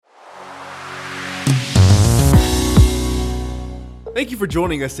Thank you for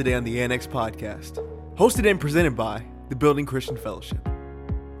joining us today on the Annex Podcast, hosted and presented by the Building Christian Fellowship.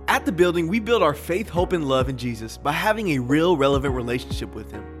 At the Building, we build our faith, hope, and love in Jesus by having a real, relevant relationship with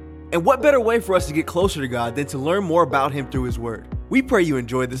Him. And what better way for us to get closer to God than to learn more about Him through His Word? We pray you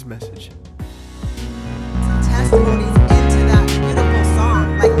enjoy this message. Testimonies into that beautiful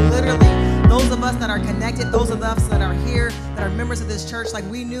song. Like literally, those of us that are connected, those of us that are here, that are members of this church, like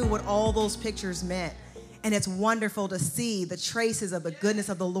we knew what all those pictures meant. And it's wonderful to see the traces of the goodness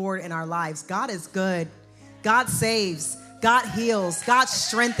of the Lord in our lives. God is good. God saves. God heals. God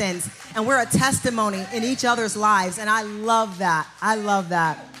strengthens. And we're a testimony in each other's lives. And I love that. I love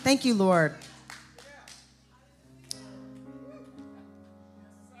that. Thank you, Lord.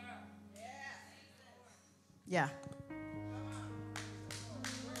 Yeah.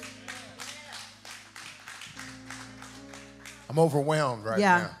 I'm overwhelmed right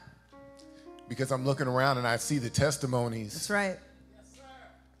Yeah. now because I'm looking around and I see the testimonies That's right.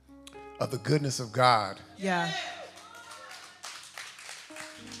 of the goodness of God Yeah.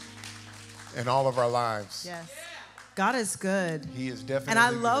 in all of our lives. Yes. God is good. He is definitely And I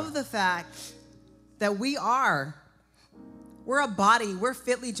good. love the fact that we're a body, we're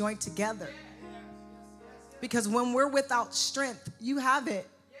fitly joined together. Because when we're without strength, you have it.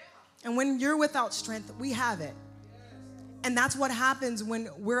 And when you're without strength, we have it. And that's what happens when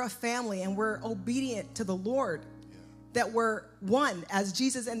we're a family and we're obedient to the Lord. That we're one as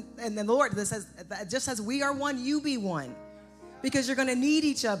Jesus and the Lord. This says, just as we are one, you be one. Because you're going to need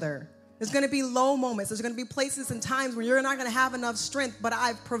each other. There's going to be low moments. There's going to be places and times where you're not going to have enough strength, but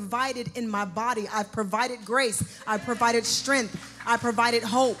I've provided in my body. I've provided grace. I've provided strength. I provided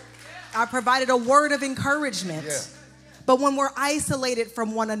hope. I provided a word of encouragement. Yeah. But when we're isolated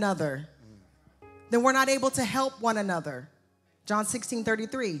from one another, then we're not able to help one another. John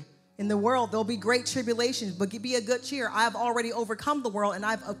 16:33. In the world, there'll be great tribulations, but be a good cheer. I have already overcome the world, and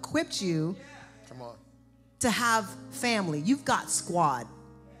I've equipped you Come on. to have family. You've got squad.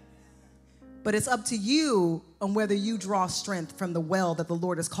 But it's up to you on whether you draw strength from the well that the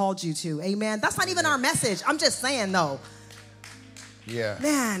Lord has called you to. Amen. That's not even our message. I'm just saying, though. Yeah.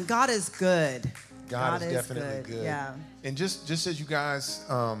 Man, God is good. God is definitely good. Yeah. And just as you guys,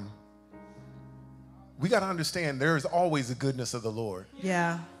 we got to understand there is always the goodness of the Lord.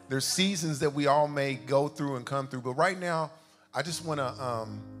 Yeah. There's seasons that we all may go through and come through. But right now, I just want to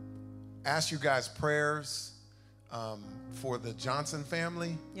ask you guys prayers for the Johnson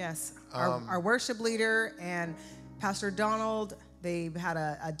family. Yes. Our worship leader and Pastor Donald, they've had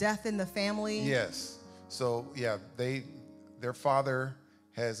a death in the family. Yes. So, yeah, their father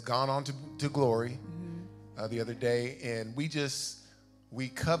has gone on to glory the other day. And we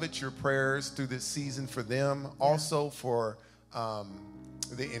covet your prayers through this season for them. Yeah. Also for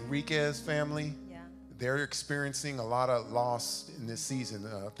the Enriquez family. Yeah. They're experiencing a lot of loss in this season.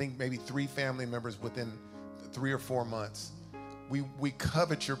 I think maybe 3 family members within 3 or 4 months. We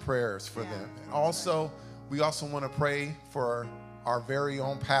covet your prayers for them. And also, we also want to pray for our very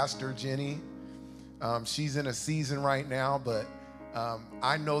own pastor, Jenny. She's in a season right now, but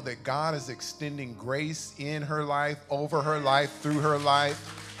I know that God is extending grace in her life, over her life, through her life.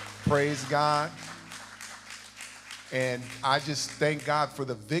 Praise God. And I just thank God for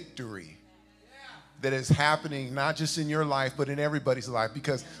the victory that is happening, not just in your life, but in everybody's life,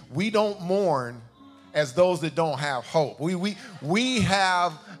 because we don't mourn as those that don't have hope. We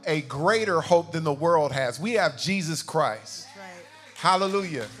have a greater hope than the world has. We have Jesus Christ. That's right.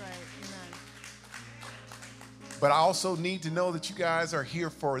 Hallelujah. That's right. Amen. But I also need to know that you guys are here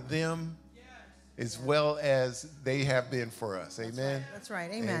for them as well as they have been for us. Amen. That's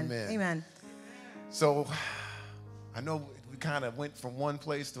right. Amen. Amen. Amen. So I know we kind of went from one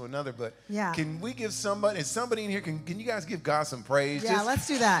place to another, but Yeah. can we give somebody in here, can you guys give God some praise? Yeah, let's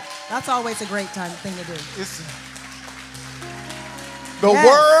do that. That's always a great thing to do. The Yes.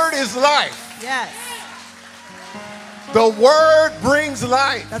 word is life. Yes. The word brings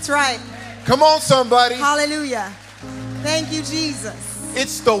life. That's right. Come on, somebody. Hallelujah. Thank you, Jesus.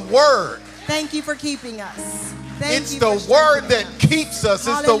 It's the word. Thank you for keeping us. It's the word that keeps us.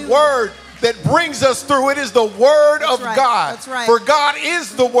 It's the Hallelujah. word that brings us through. It is the word of right. God. That's right. For God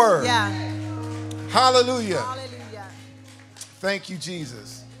is the word. Yeah. Hallelujah. Hallelujah. Thank you,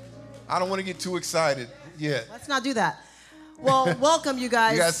 Jesus. I don't want to get too excited yet. Let's not do that. Well, welcome, you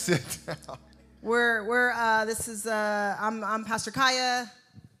guys. You guys sit down. I'm Pastor Kaiya.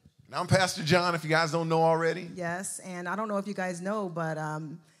 And I'm Pastor John, if you guys don't know already. Yes, and I don't know if you guys know, but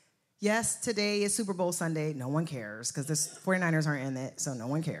yes, today is Super Bowl Sunday. No one cares because the 49ers aren't in it, so no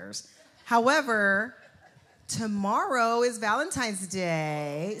one cares. However, tomorrow is Valentine's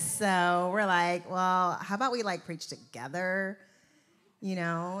Day, so we're like, well, how about we preach together?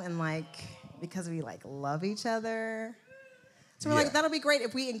 and like, because we like love each other. So we're Yeah. like, that'll be great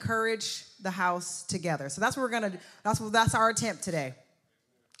if we encourage the house together. So that's what we're gonna do. That's our attempt today.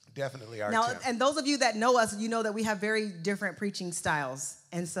 Definitely our Now, attempt. and those of you that know us, you know that we have very different preaching styles.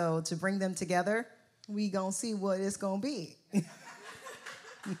 And so to bring them together, we gonna see what it's gonna be.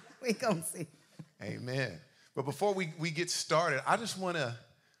 We gonna see. Amen. But before we get started, I just want to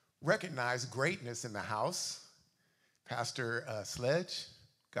recognize greatness in the house. Pastor Sledge,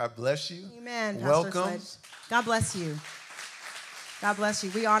 God bless you. Amen, Pastor Welcome. Sledge. God bless you. God bless you.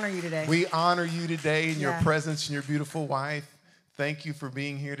 We honor you today. We honor you today in your Yeah. presence and your beautiful wife. Thank you for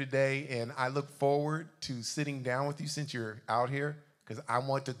being here today, and I look forward to sitting down with you since you're out here because I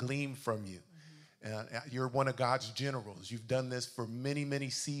want to glean from you. You're one of God's generals. You've done this for many, many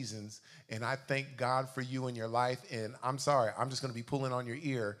seasons, and I thank God for you in your life. And I'm sorry, I'm just going to be pulling on your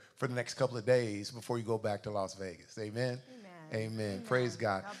ear for the next couple of days before you go back to Las Vegas. Amen? Amen. Praise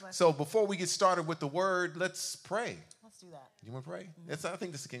God. So before we get started with the word, let's pray. Let's do that. You want to pray? I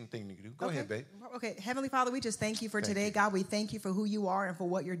think that's the thing you can do. Go ahead, babe. Okay, Heavenly Father, we just thank you for today. you. God, we thank you for who you are and for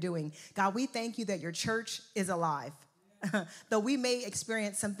what you're doing. God, we thank you that your church is alive. Though we may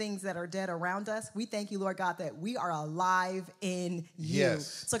experience some things that are dead around us, we thank you, Lord God, that we are alive in you.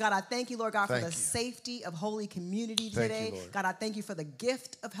 Yes. So, God, I thank you, Lord God, for Thank the you. safety of holy community Thank you, today. Lord. God, I thank you for the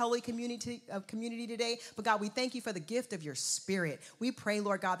gift of holy community today. But God, we thank you for the gift of your spirit. We pray,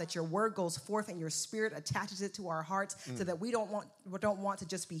 Lord God, that your word goes forth and your spirit attaches it to our hearts so that we don't want to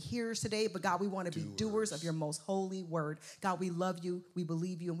just be hearers today, but God, we want to be doers of your most holy word. God, we love you, we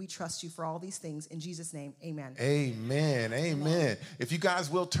believe you, and we trust you for all these things. In Jesus' name, amen. Amen. Amen. If you guys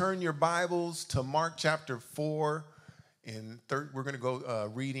will turn your Bibles to Mark chapter 4, and we're going to go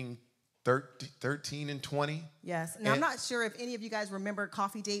reading 13 and 20. Yes. Now, I'm not sure if any of you guys remember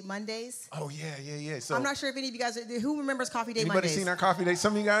Coffee Date Mondays. Oh, yeah. So I'm not sure if any of you guys, who remembers Coffee Date anybody Mondays? seen our coffee date?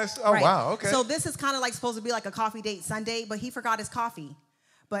 Some of you guys? Oh, Right. wow. Okay. So this is kind of like supposed to be like a Coffee Date Sunday, but he forgot his coffee.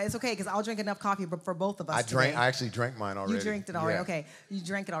 But it's okay because I'll drink enough coffee for both of us today. I actually drank mine already. You drank it already. Yeah. Okay. You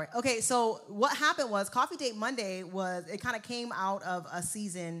drank it already. Okay. So what happened was Coffee Date Monday it kind of came out of a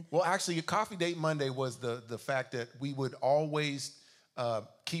season. Well, actually, a coffee date Monday was the fact that we would always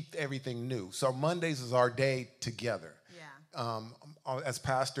keep everything new. So Mondays is our day together. Yeah. As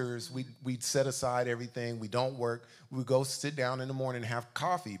pastors, we'd set aside everything. We don't work. We would go sit down in the morning and have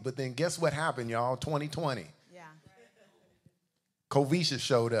coffee. But then guess what happened, y'all? 2020. Yeah. Covisha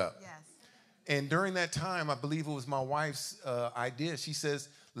showed up. Yes. And during that time, I believe it was my wife's idea. She says,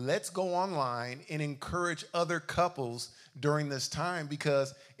 let's go online and encourage other couples during this time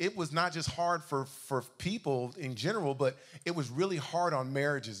because it was not just hard for people in general, but it was really hard on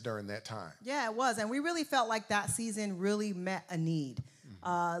marriages during that time. Yeah, it was. And we really felt like that season really met a need.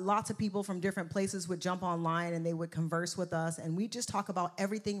 Lots of people from different places would jump online and they would converse with us. And we'd just talk about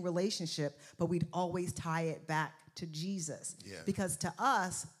everything relationship, but we'd always tie it back to Jesus. Yeah. Because to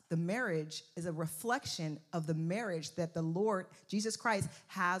us, the marriage is a reflection of the marriage that the Lord, Jesus Christ,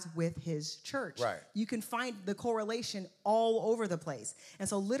 has with his church. Right. You can find the correlation all over the place. And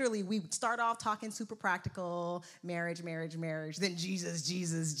so literally we would start off talking super practical, marriage, then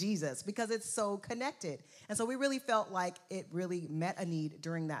Jesus, because it's so connected. And so we really felt like it really met a need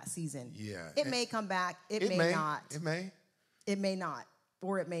during that season. Yeah. It may come back. It may not. It may. It may not.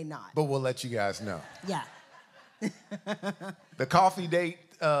 Or it may not. But we'll let you guys know. Yeah. The coffee date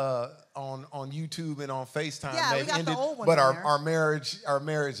on YouTube and on FaceTime Yeah, may we got have the ended, old ones but on there. our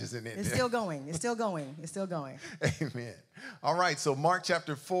marriage isn't ended. It's still going. It's still going. It's still going. Amen. All right, so Mark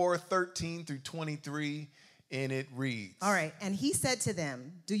chapter 4, 13 through 23, and it reads. All right. And he said to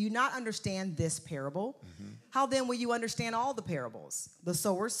them, do you not understand this parable? Mm-hmm. How then will you understand all the parables? The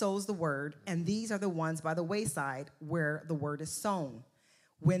sower sows the word, and these are the ones by the wayside where the word is sown.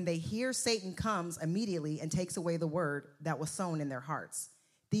 When they hear, Satan comes immediately and takes away the word that was sown in their hearts.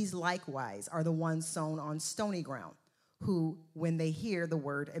 These likewise are the ones sown on stony ground, who, when they hear the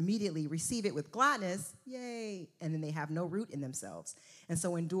word, immediately receive it with gladness, yay, and then they have no root in themselves, and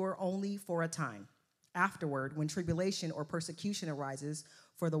so endure only for a time. Afterward, when tribulation or persecution arises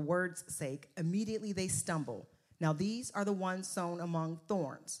for the word's sake, immediately they stumble. Now these are the ones sown among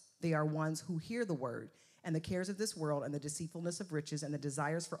thorns. They are ones who hear the word, and the cares of this world and the deceitfulness of riches and the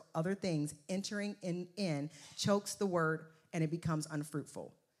desires for other things entering in chokes the word, and it becomes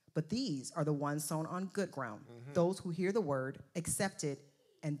unfruitful. But these are the ones sown on good ground, those who hear the word, accept it,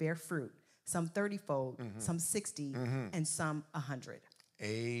 and bear fruit, some 30-fold, some 60, and some 100.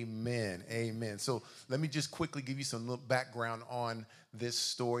 Amen. Amen. So let me just quickly give you some little background on this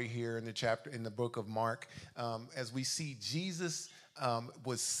story here in the book of Mark. As we see Jesus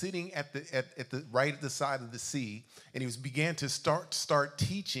was sitting at the right at the side of the sea, and he began to start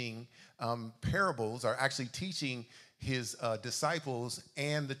teaching parables, or actually teaching his disciples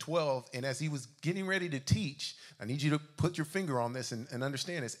and the 12. And as he was getting ready to teach, I need you to put your finger on this and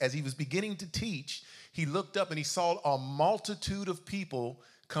understand this. As he was beginning to teach, he looked up and he saw a multitude of people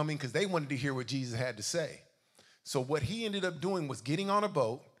coming because they wanted to hear what Jesus had to say. So what he ended up doing was getting on a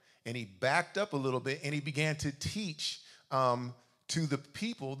boat, and he backed up a little bit, and he began to teach to the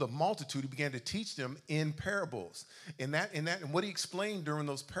people, the multitude. He began to teach them in parables. And what he explained during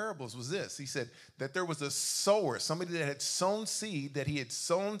those parables was this. He said that there was a sower, somebody that had sown seed,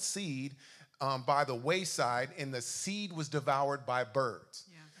 by the wayside, and the seed was devoured by birds.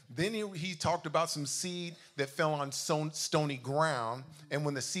 Yeah. Then he talked about some seed that fell on stony ground, and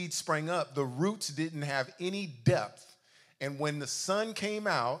when the seed sprang up, the roots didn't have any depth. And when the sun came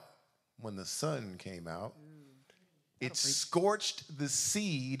out, it scorched the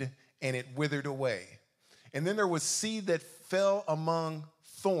seed and it withered away. And then there was seed that fell among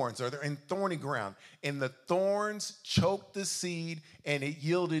thorns, or they're in thorny ground, and the thorns choked the seed and it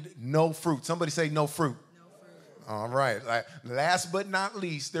yielded no fruit. Somebody say no fruit. No fruit. All right. Last but not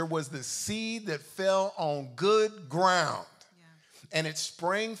least, there was the seed that fell on good ground. Yeah. And it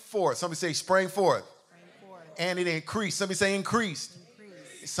sprang forth. Somebody say sprang forth. And it increased. Somebody say increased.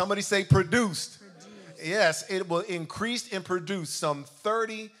 Somebody say produced. Yes, it will increase and produce some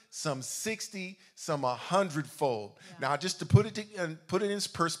 30, some 60, some 100-fold. Yeah. Now, just to put it in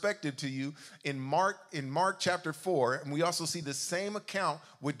perspective to you, in Mark chapter 4, and we also see the same account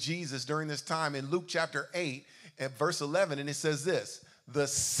with Jesus during this time in Luke chapter 8 at verse 11, and it says this: the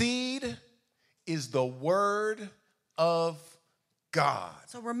seed is the word of God.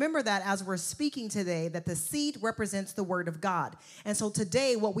 So remember that as we're speaking today, that the seed represents the word of God. And so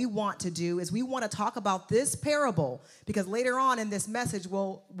today what we want to do is we want to talk about this parable, because later on in this message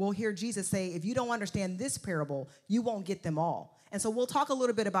we'll hear Jesus say, if you don't understand this parable, you won't get them all. And so we'll talk a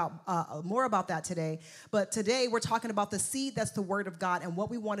little bit about more about that today. But today we're talking about the seed that's the word of God. And what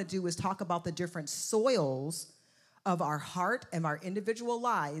we want to do is talk about the different soils of our heart and our individual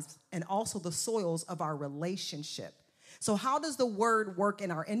lives, and also the soils of our relationship. So how does the word work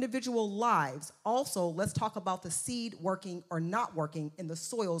in our individual lives? Also, let's talk about the seed working or not working in the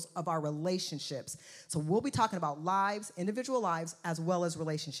soils of our relationships. So we'll be talking about lives, individual lives, as well as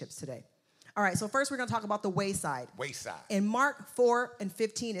relationships today. All right, so first we're going to talk about the wayside. Wayside. In Mark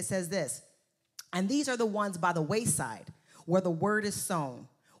 4:15, it says this: and these are the ones by the wayside where the word is sown.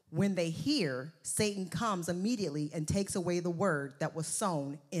 When they hear, Satan comes immediately and takes away the word that was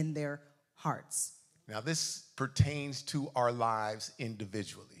sown in their hearts. Now, this pertains to our lives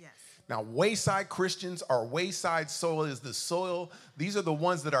individually. Yes. Now, wayside Christians, our wayside soil is the soil. These are the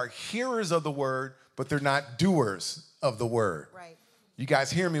ones that are hearers of the word, but they're not doers of the word. Right. You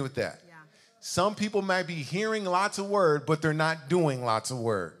guys hear me with that? Yeah. Some people might be hearing lots of word, but they're not doing lots of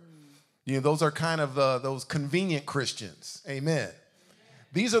word. You know, those are kind of those convenient Christians. Amen.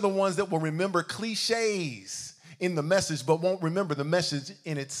 These are the ones that will remember cliches in the message, but won't remember the message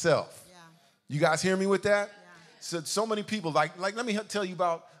in itself. You guys hear me with that? Yeah. So many people, like let me tell you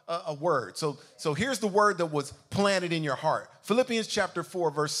about a word. So here's the word that was planted in your heart. Philippians chapter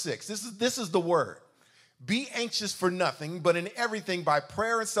 4, verse 6. This is the word. Be anxious for nothing, but in everything by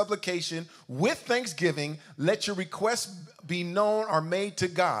prayer and supplication with thanksgiving, let your requests be known or made to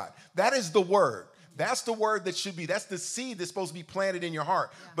God. That is the word. That's the word that should be. That's the seed that's supposed to be planted in your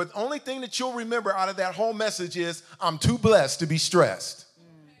heart. Yeah. But the only thing that you'll remember out of that whole message is, I'm too blessed to be stressed.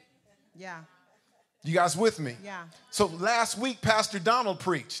 Yeah. You guys with me? Yeah. So last week, Pastor Donald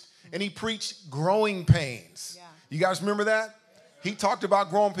preached, and he preached growing pains. Yeah. You guys remember that? He talked about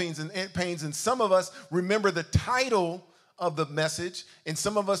growing pains, and some of us remember the title of the message, and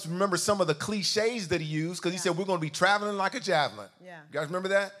some of us remember some of the cliches that he used, because he said we're going to be traveling like a javelin. Yeah. You guys remember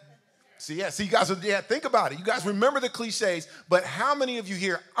that? See, you guys, think about it. You guys remember the cliches, but how many of you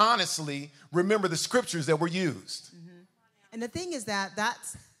here honestly remember the scriptures that were used? Mm-hmm. And the thing is that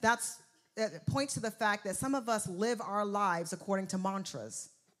it points to the fact that some of us live our lives according to mantras.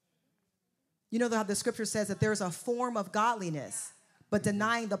 You know how the scripture says that there's a form of godliness, but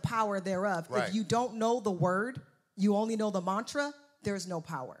denying the power thereof. Right. If you don't know the word, you only know the mantra, there's no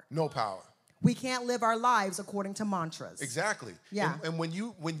power. No power. We can't live our lives according to mantras. Exactly. Yeah. And when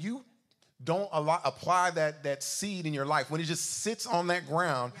you don't apply that seed in your life, when it just sits on that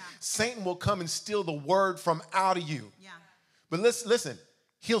ground, Satan will come and steal the word from out of you. Yeah. But listen.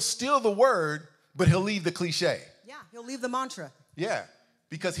 He'll steal the word, but he'll leave the cliche. Yeah, he'll leave the mantra. Yeah,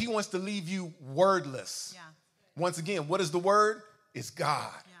 because he wants to leave you wordless. Yeah. Once again, what is the word? It's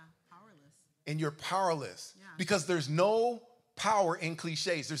God. Yeah, powerless. And you're powerless. Yeah. Because there's no power in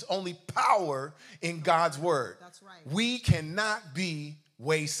cliches. There's only power in God's word. That's right. We cannot be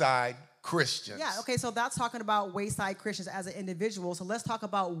wayside Christians. Yeah, okay, so that's talking about wayside Christians as an individual. So let's talk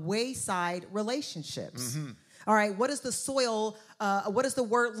about wayside relationships. All right, what does the soil, what does the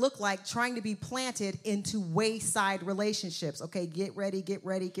word look like trying to be planted into wayside relationships? Okay, get ready,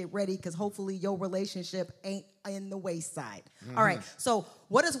 because hopefully your relationship ain't in the wayside. All right, so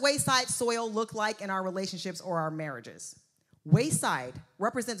what does wayside soil look like in our relationships or our marriages? Wayside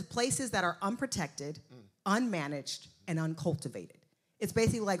represents places that are unprotected, unmanaged, and uncultivated. It's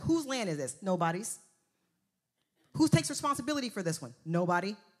basically like, whose land is this? Nobody's. Who takes responsibility for this one?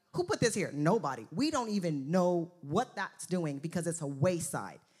 Nobody. Who put this here? Nobody. We don't even know what that's doing because it's a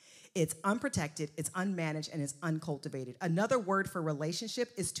wayside. It's unprotected, it's unmanaged, and it's uncultivated. Another word for relationship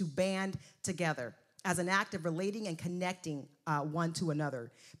is to band together as an act of relating and connecting one to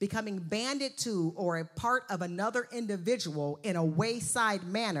another. Becoming banded to or a part of another individual in a wayside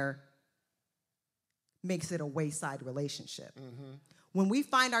manner makes it a wayside relationship. When we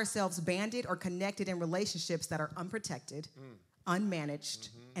find ourselves banded or connected in relationships that are unprotected, unmanaged,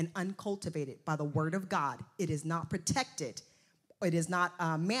 and uncultivated by the word of God, it is not protected, it is not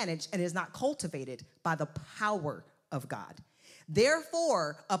managed, and it is not cultivated by the power of God.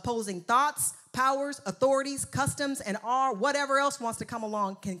 Therefore, opposing thoughts, powers, authorities, customs, and all whatever else wants to come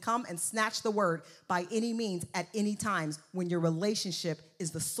along can come and snatch the word by any means at any times when your relationship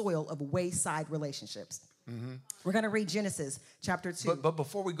is the soil of wayside relationships. We're going to read Genesis chapter 2. But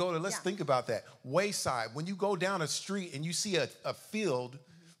before we go there, let's think about that. Wayside, when you go down a street and you see a field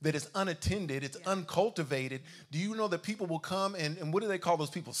that is unattended, it's uncultivated, do you know that people will come and what do they call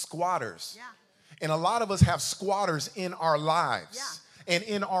those people? Squatters. Yeah. And a lot of us have squatters in our lives. Yeah. And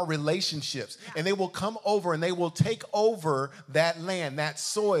in our relationships. And they will come over and they will take over that land, that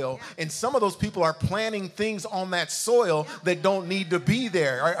soil. And some of those people are planting things on that soil that don't need to be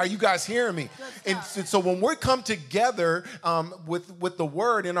there. Are you guys hearing me? And so when we come together with the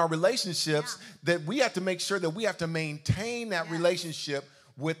word in our relationships, that we have to make sure that we have to maintain that relationship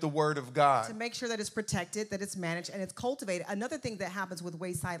with the word of God. To make sure that it's protected, that it's managed, and it's cultivated. Another thing that happens with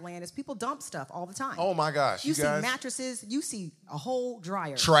wayside land is people dump stuff all the time. Oh my gosh. You see mattresses, you see a whole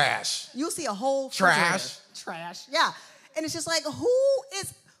dryer. Trash. You'll see a whole trash. Trash. Yeah. And it's just like,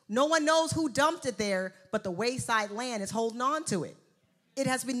 no one knows who dumped it there, but the wayside land is holding on to it. It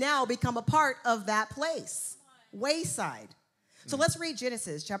has now become a part of that place. Wayside. So let's read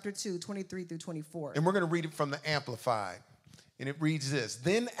Genesis chapter 2, 23 through 24. And we're going to read it from the Amplified. And it reads this: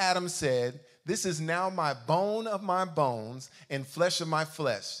 Then Adam said, "This is now my bone of my bones and flesh of my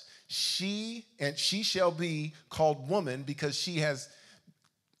flesh. She shall be called woman because she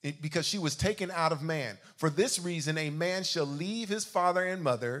was taken out of man. For this reason, a man shall leave his father and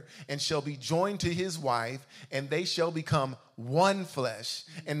mother and shall be joined to his wife, and they shall become one flesh.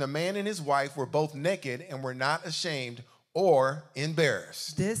 And the man and his wife were both naked and were not ashamed or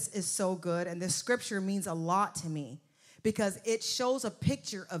embarrassed." This is so good, and this scripture means a lot to me, because it shows a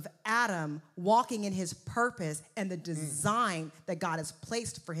picture of Adam walking in his purpose and the design that God has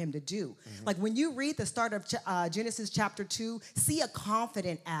placed for him to do. Like when you read the start of Genesis chapter 2, see a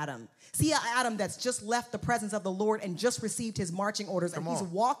confident Adam. See an Adam that's just left the presence of the Lord and just received his marching orders. And he's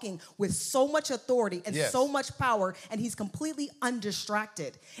walking with so much authority and so much power, and he's completely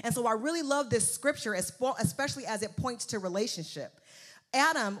undistracted. And so I really love this scripture, especially as it points to relationship.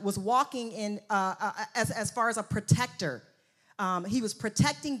 Adam was walking in as far as a protector. He was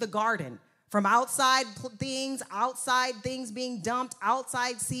protecting the garden from outside things being dumped,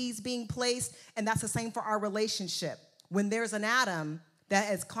 outside seeds being placed, and that's the same for our relationship. When there's an Adam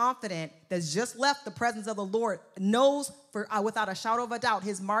that is confident, that's just left the presence of the Lord, knows without a shadow of a doubt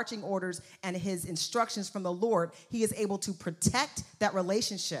his marching orders and his instructions from the Lord, he is able to protect that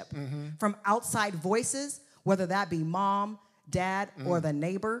relationship from outside voices, whether that be mom, dad, or the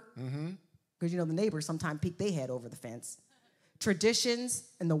neighbor, because the neighbors sometimes peek their head over the fence, traditions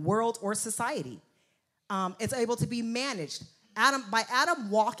in the world or society. It's able to be managed. By Adam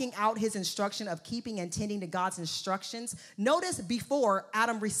walking out his instruction of keeping and tending to God's instructions, notice before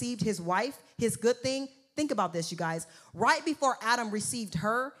Adam received his wife, his good thing, think about this, you guys. Right before Adam received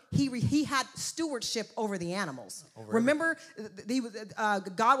her, he had stewardship over the animals. Remember,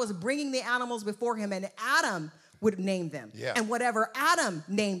 God was bringing the animals before him, and Adam would name them. Yeah. And whatever Adam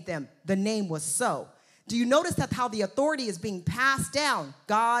named them, the name was so. Do you notice that how the authority is being passed down?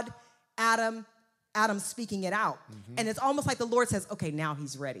 God, Adam speaking it out. And it's almost like the Lord says, okay, now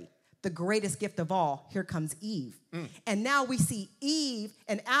he's ready. The greatest gift of all, here comes Eve. And now we see Eve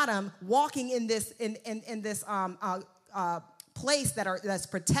and Adam walking in this place that's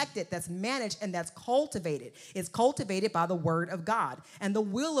protected, that's managed, and that's cultivated. It's cultivated by the word of God and the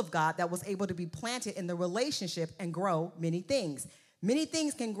will of God that was able to be planted in the relationship and grow many things. Many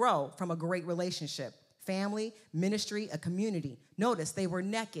things can grow from a great relationship. Family, ministry, a community. Notice they were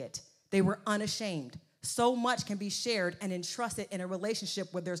naked. They were unashamed. So much can be shared and entrusted in a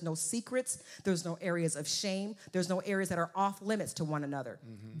relationship where there's no secrets, there's no areas of shame, there's no areas that are off limits to one another.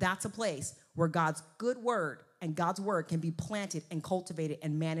 Mm-hmm. That's a place where God's good word and God's word can be planted and cultivated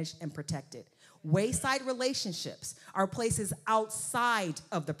and managed and protected. Wayside relationships are places outside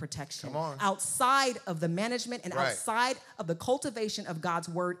of the protection, outside of the management, and outside of the cultivation of God's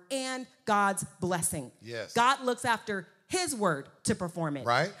word and God's blessing. Yes. God looks after his word to perform it.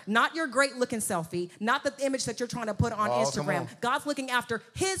 Right. Not your great looking selfie, not the image that you're trying to put on Instagram. God's looking after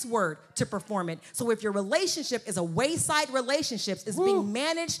his word to perform it. So if your relationship is a wayside relationship, it's being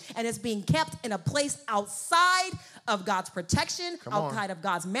managed and it's being kept in a place outside of God's protection, outside of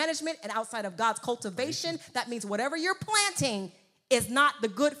God's management, and outside of God's cultivation, that means whatever you're planting is not the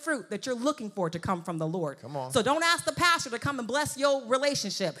good fruit that you're looking for to come from the Lord. Come on. So don't ask the pastor to come and bless your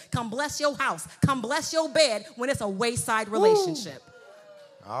relationship. Come bless your house. Come bless your bed when it's a wayside relationship.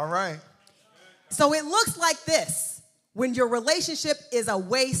 All right. So it looks like this when your relationship is a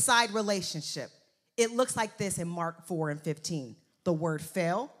wayside relationship. It looks like this in Mark 4:15. The word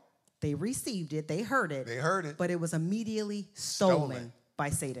fell. They received it. They heard it. They heard it. But it was immediately stolen by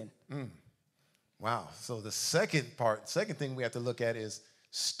Satan. Wow. So the second thing we have to look at is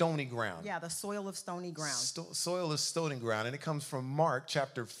stony ground. Yeah, the soil of stony ground. Soil is stony ground. And it comes from Mark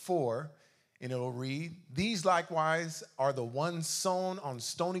chapter 4. And it'll read, these likewise are the ones sown on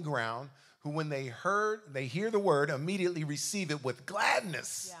stony ground, who when they hear the word, immediately receive it with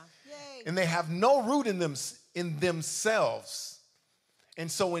gladness. Yeah. Yay. And they have no root in themselves. And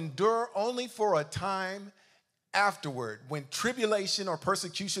so endure only for a time afterward. When tribulation or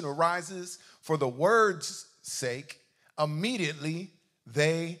persecution arises for the word's sake, immediately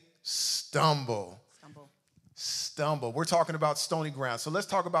they stumble. We're talking about stony ground. So let's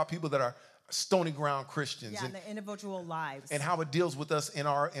talk about people that are stony ground Christians. Yeah, and the individual lives. And how it deals with us in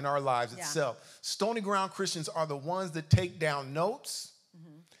our lives itself. Stony ground Christians are the ones that take down notes.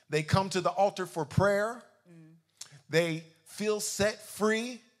 Mm-hmm. They come to the altar for prayer. They feel set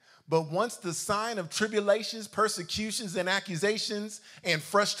free. But once the sign of tribulations, persecutions, and accusations and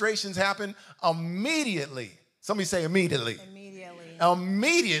frustrations happen, immediately, somebody say immediately.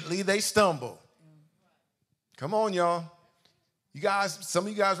 Immediately they stumble. Come on, y'all. You guys, some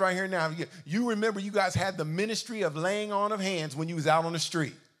of you guys right here now, you remember you guys had the ministry of laying on of hands when you was out on the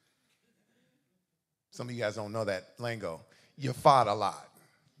street. Some of you guys don't know that lingo. You fought a lot.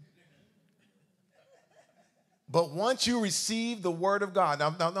 But once you receive the word of God,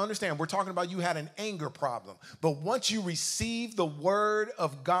 now understand, we're talking about you had an anger problem. But once you receive the word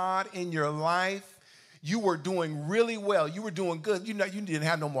of God in your life, you were doing really well. You were doing good. You didn't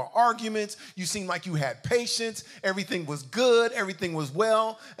have no more arguments. You seemed like you had patience. Everything was good. Everything was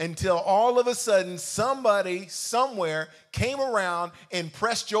well until all of a sudden somebody somewhere came around and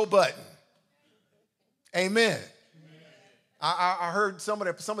pressed your button. Amen. I heard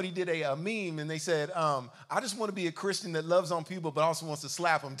somebody did a meme and they said, I just want to be a Christian that loves on people but also wants to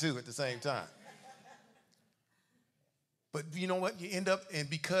slap them too at the same time. But you know what? You end up, and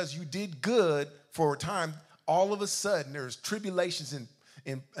because you did good for a time, all of a sudden there's tribulations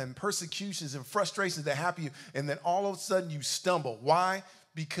and persecutions and frustrations that happen, and then all of a sudden you stumble. Why?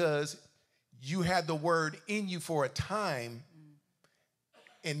 Because you had the word in you for a time,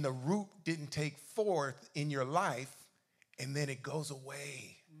 and the root didn't take forth in your life, and then it goes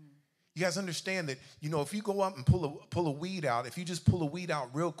away. You guys understand that, if you go up and pull a weed out, if you just pull a weed out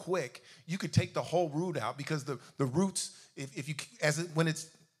real quick, you could take the whole root out because the roots, when it's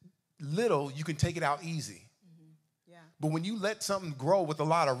little, you can take it out easy. Mm-hmm. Yeah. But when you let something grow with a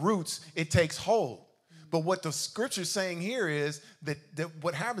lot of roots, it takes hold. Mm-hmm. But what the scripture's saying here is that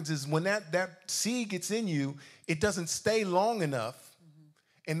what happens is when that seed gets in you, it doesn't stay long enough.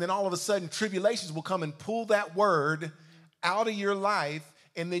 Mm-hmm. And then all of a sudden tribulations will come and pull that word out of your life,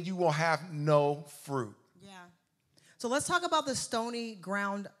 and then you will have no fruit. Yeah. So let's talk about the stony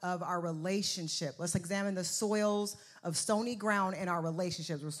ground of our relationship. Let's examine the soils of stony ground in our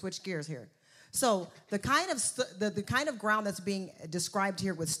relationships. We'll switch gears here. So the kind of ground that's being described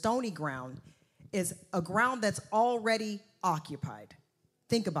here with stony ground is a ground that's already occupied.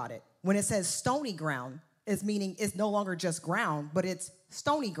 Think about it. When it says stony ground, it's meaning it's no longer just ground, but it's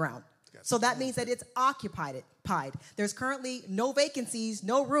stony ground. So that means that it's occupied. There's currently no vacancies,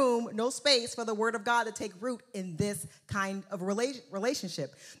 no room, no space for the word of God to take root in this kind of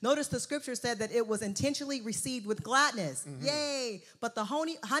relationship. Notice the scripture said that it was intentionally received with gladness. Yay! But the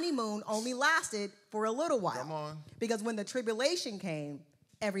honeymoon only lasted for a little while. Come on. Because when the tribulation came,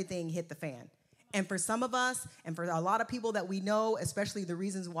 everything hit the fan. And for some of us, and for a lot of people that we know, especially the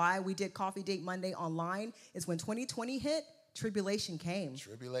reasons why we did Coffee Date Monday online, is when 2020 hit, tribulation came.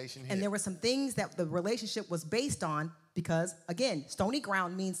 Tribulation hit. And there were some things that the relationship was based on because, again, stony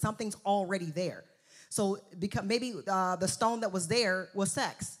ground means something's already there. So maybe the stone that was there was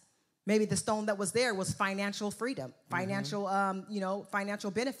sex. Maybe the stone that was there was financial freedom, financial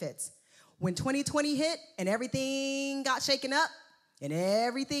benefits. When 2020 hit and everything got shaken up and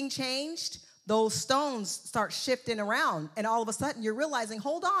everything changed, those stones start shifting around. And all of a sudden you're realizing,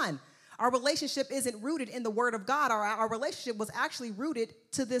 hold on, our relationship isn't rooted in the word of God. Our relationship was actually rooted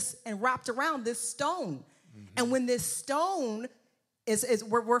to this and wrapped around this stone. And when this stone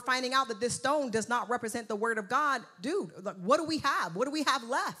we're finding out that this stone does not represent the word of God, dude, what do we have? What do we have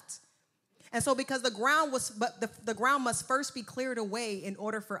left? And so because the ground must first be cleared away in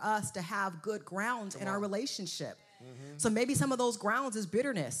order for us to have good grounds in our relationship. So maybe some of those grounds is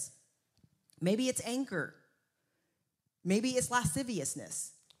bitterness. Maybe it's anger. Maybe it's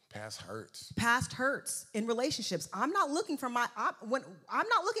lasciviousness. Past hurts in relationships. I'm not looking for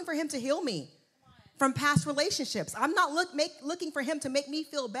him to heal me from past relationships. I'm not looking for him to make me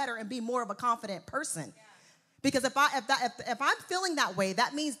feel better and be more of a confident person. Because if I'm feeling that way,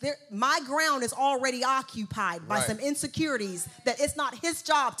 that means my ground is already occupied by some insecurities that it's not his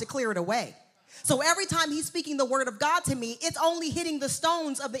job to clear it away. So every time he's speaking the word of God to me, it's only hitting the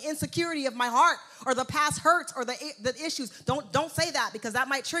stones of the insecurity of my heart or the past hurts or the issues. Don't say that because that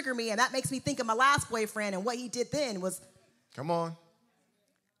might trigger me and that makes me think of my last boyfriend and what he did then was. Come on.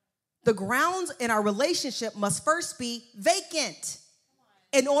 The grounds in our relationship must first be vacant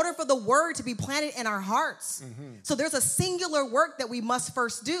in order for the word to be planted in our hearts. So there's a singular work that we must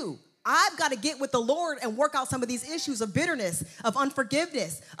first do. I've got to get with the Lord and work out some of these issues of bitterness, of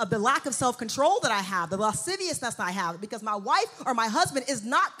unforgiveness, of the lack of self-control that I have, the lasciviousness I have, because my wife or my husband is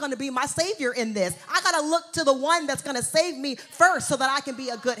not going to be my savior in this. I got to look to the one that's going to save me first so that I can be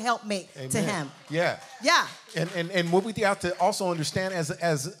a good helpmate to him. Yeah. Yeah. And what we have to also understand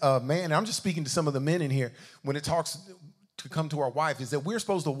as a man, and I'm just speaking to some of the men in here, when it talks to come to our wife, is that we're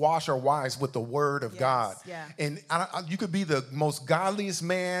supposed to wash our wives with the word of God. Yeah. And you could be the most godliest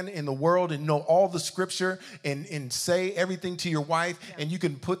man in the world and know all the scripture and say everything to your wife, and you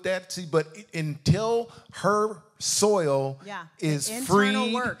can put that to, but until her soil is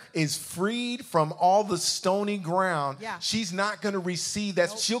freed from all the stony ground, she's not going to receive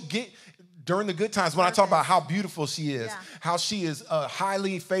that. She'll get during the good times, when I talk about how beautiful she is, how she is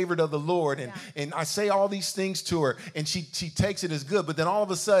highly favored of the Lord, and I say all these things to her, and she takes it as good. But then all of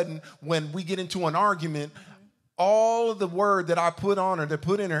a sudden, when we get into an argument, all of the word that I put on her, that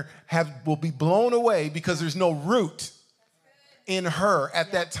put in her, will be blown away because there's no root in her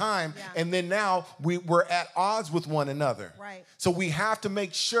at that time. And then now we're at odds with one another. Right. So we have to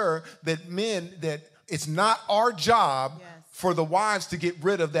make sure that that it's not our job for the wives to get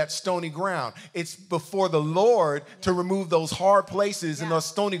rid of that stony ground. It's before the Lord to remove those hard places and those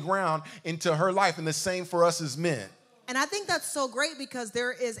stony ground into her life, and the same for us as men. And I think that's so great because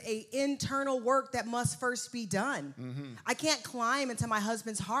there is an internal work that must first be done. I can't climb into my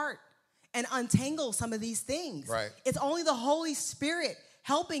husband's heart and untangle some of these things. Right. It's only the Holy Spirit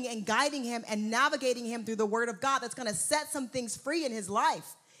helping and guiding him and navigating him through the word of God that's going to set some things free in his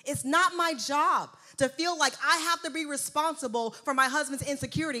life. It's not my job to feel like I have to be responsible for my husband's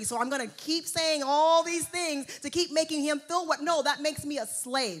insecurity. So I'm going to keep saying all these things to keep making him feel what? No, that makes me a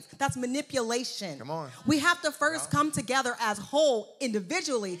slave. That's manipulation. Come on. We have to first come together as whole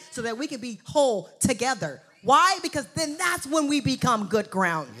individually so that we can be whole together. Why? Because then that's when we become good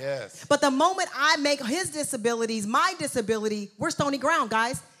ground. Yes. But the moment I make his disabilities my disability, we're stony ground,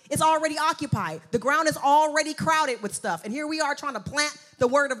 guys. It's already occupied. The ground is already crowded with stuff. And here we are trying to plant the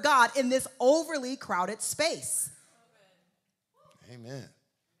word of God in this overly crowded space. Amen.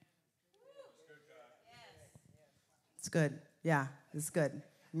 It's good. Yeah, it's good.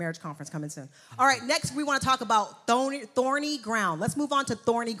 Marriage conference coming soon. All right, next we want to talk about thorny ground. Let's move on to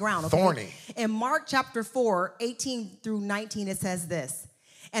thorny ground. Okay? Thorny. In Mark chapter 4, 18 through 19, it says this.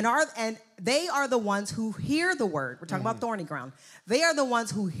 And they are the ones who hear the word. We're talking about thorny ground. They are the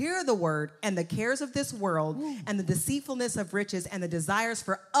ones who hear the word, and the cares of this world and the deceitfulness of riches and the desires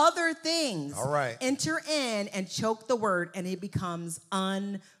for other things enter in and choke the word, and it becomes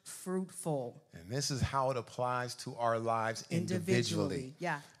unfruitful. And this is how it applies to our lives individually.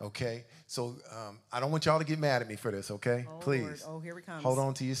 Yeah. Okay? So I don't want y'all to get mad at me for this, okay? Oh, Please. Lord. Oh, here it comes. Hold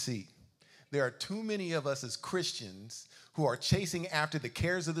on to your seat. There are too many of us as Christians who are chasing after the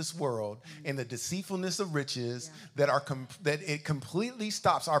cares of this world and the deceitfulness of riches that it completely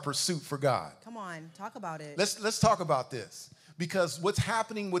stops our pursuit for God. Come on, talk about it. Let's talk about this. Because what's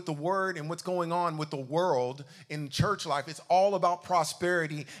happening with the word and what's going on with the world in church life, it's all about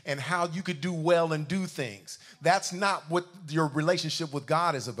prosperity and how you could do well and do things. That's not what your relationship with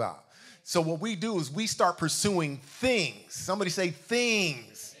God is about. So what we do is we start pursuing things. Somebody say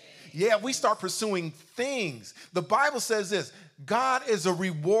things. Yeah, we start pursuing things. The Bible says this: God is a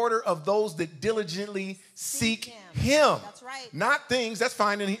rewarder of those that diligently seek him. That's right. Not things. That's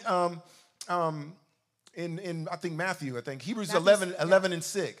fine in I think Matthew, Hebrews 11 and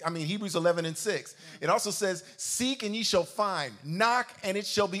 6. Hebrews 11 and 6. Yeah. It also says, seek and ye shall find. Knock and it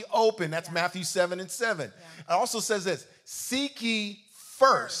shall be open. That's Matthew 7 and 7. Yeah. It also says this: seek ye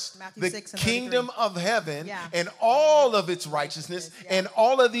first the kingdom of heaven and all of its righteousness, and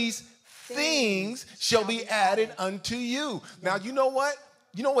all of these things shall be added unto you. Now, you know what?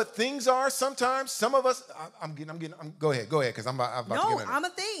 You know what things are sometimes? Some of us, go ahead, because I'm about to get in it. No, I'm a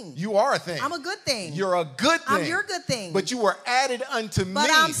thing. You are a thing. I'm a good thing. You're a good thing. I'm your good thing. But you were added unto me. But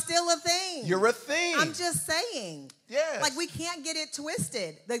I'm still a thing. You're a thing. I'm just saying. Yes. Like, we can't get it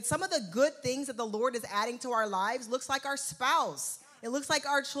twisted. Like, some of the good things that the Lord is adding to our lives looks like our spouse. It looks like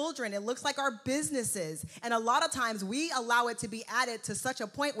our children. It looks like our businesses. And a lot of times we allow it to be added to such a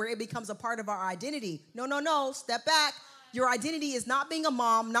point where it becomes a part of our identity. No. Step back. Your identity is not being a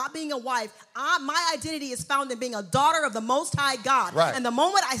mom, not being a wife. My identity is found in being a daughter of the Most High God. Right. And the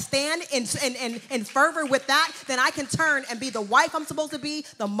moment I stand in fervor with that, then I can turn and be the wife I'm supposed to be,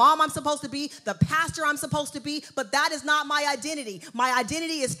 the mom I'm supposed to be, the pastor I'm supposed to be. But that is not my identity. My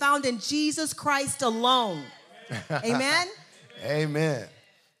identity is found in Jesus Christ alone. Amen? Amen.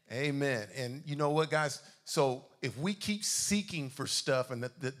 Amen. And you know what, guys? So if we keep seeking for stuff and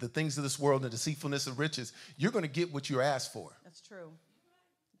the things of this world and the deceitfulness of riches, you're going to get what you ask for. That's true.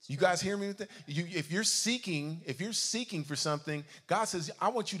 You guys hear me with that? If you're seeking for something, God says, I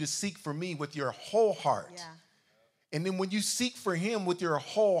want you to seek for me with your whole heart. Yeah. And then when you seek for him with your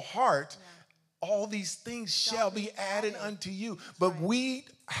whole heart, all these things shall be added unto you. But we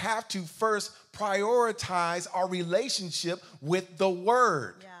have to first prioritize our relationship with the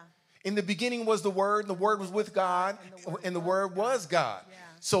Word. Yeah. In the beginning was the Word, and the Word was with God, and the Word was God. Yeah.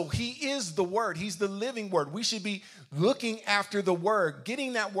 So he is the Word. He's the living Word. We should be looking after the Word,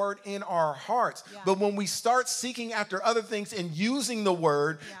 getting that Word in our hearts. Yeah. But when we start seeking after other things and using the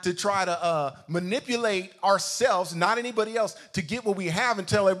Word to try to manipulate ourselves, not anybody else, to get what we have and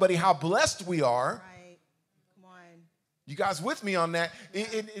tell everybody how blessed we are. Right. Come on. You guys with me on that?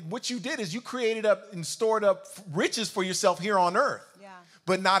 Yeah. What you did is you created up and stored up riches for yourself here on earth.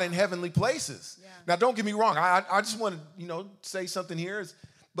 But not in heavenly places. Yeah. Now, don't get me wrong. I just want to, say something here.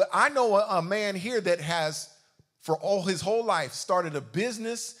 But I know a man here that has, for all his whole life, started a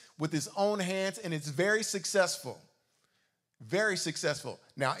business with his own hands, and it's very successful. Very successful.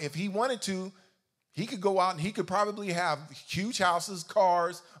 Now, if he wanted to, he could go out and he could probably have huge houses,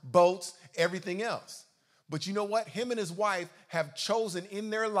 cars, boats, everything else. But you know what? Him and his wife have chosen in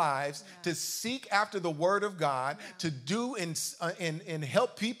their lives to seek after the Word of God, to do and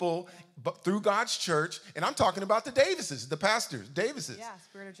help people through God's church. And I'm talking about the Davises, the pastors, Davises. Yeah,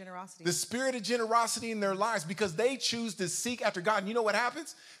 spirit of generosity. The spirit of generosity in their lives, because they choose to seek after God. And you know what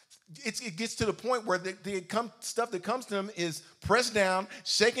happens? It gets to the point where stuff that comes to them is pressed down,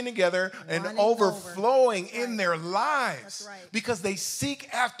 shaken together, and overflowing in their lives. That's right. Because they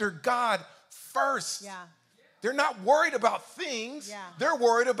seek after God first. Yeah. They're not worried about things. Yeah. They're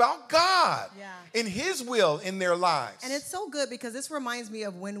worried about God and his will in their lives. And it's so good because this reminds me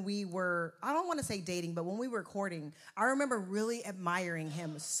of when we were, I don't want to say dating, but when we were courting, I remember really admiring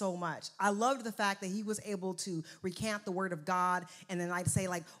him so much. I loved the fact that he was able to recant the word of God. And then I'd say,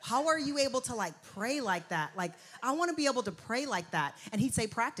 like, how are you able to, like, pray like that? Like, I want to be able to pray like that. And he'd say,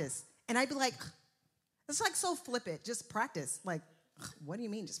 practice. And I'd be like, it's like so flippant, just practice. Like, what do you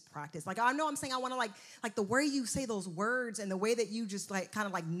mean just practice? Like, I know I'm saying I want to like the way you say those words and the way that you just like kind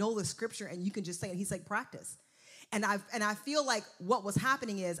of like know the scripture and you can just say it. He's like, practice. And I feel like what was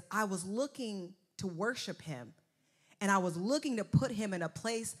happening is I was looking to worship him, and I was looking to put him in a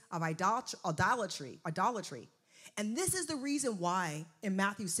place of idolatry. And this is the reason why in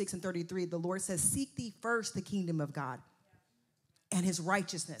Matthew 6:33, the Lord says, seek thee first the kingdom of God and his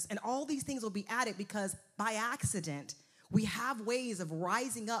righteousness. And all these things will be added, because by accident, we have ways of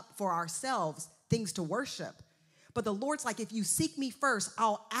rising up for ourselves, things to worship. But the Lord's like, if you seek me first,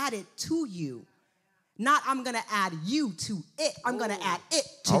 I'll add it to you. Not I'm going to add you to it. I'm going to add it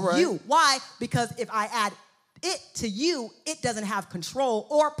to you. Why? Because if I add it to you, it doesn't have control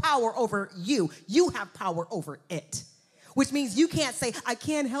or power over you. You have power over it, which means you can't say, I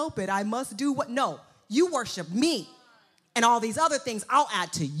can't help it, I must do what. No, you worship me, and all these other things I'll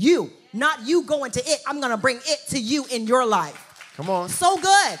add to you, not you going to it. I'm going to bring it to you in your life. Come on. So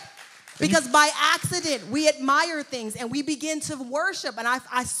good. Because by accident, we admire things and we begin to worship. And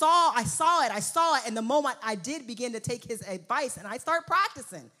I saw it. And the moment I did begin to take his advice and I start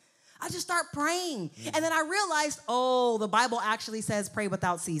practicing, I just start praying. And then I realized, the Bible actually says pray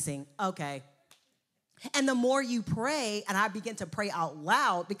without ceasing. Okay. And the more you pray, and I begin to pray out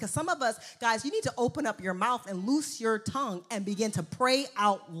loud, because some of us, guys, you need to open up your mouth and loose your tongue and begin to pray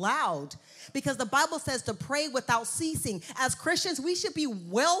out loud. Because the Bible says to pray without ceasing. As Christians, we should be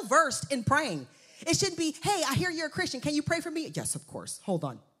well-versed in praying. It should be, hey, I hear you're a Christian. Can you pray for me? Yes, of course. Hold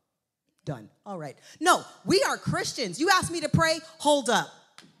on. Done. All right. No, we are Christians. You asked me to pray? Hold up.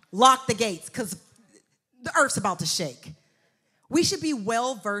 Lock the gates, because the earth's about to shake. We should be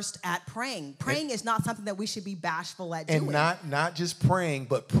well-versed at praying. Praying is not something that we should be bashful at doing. And not just praying,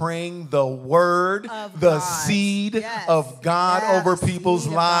 but praying the word, of the God. seed Yes. of God Yes, over people's seed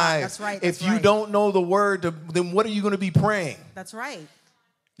of God. lives. That's right. If you don't know the word, then what are you going to be praying? That's right.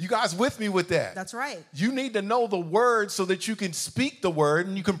 You guys with me with that? That's right. You need to know the word so that you can speak the word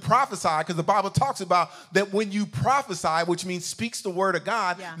and you can prophesy, because the Bible talks about that when you prophesy, which means speaks the word of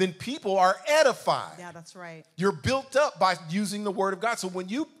God, then people are edified. Yeah, that's right. You're built up by using the word of God. So when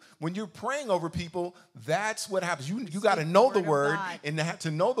you're praying over people, that's what happens. You got to know the word, and to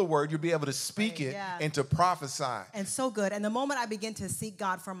know the word, you'll be able to speak it and to prophesy. And so good. And the moment I begin to seek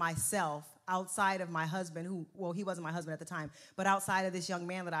God for myself, outside of my husband, he wasn't my husband at the time, but outside of this young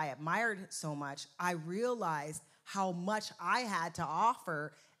man that I admired so much, I realized how much I had to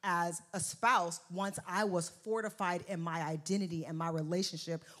offer as a spouse once I was fortified in my identity and my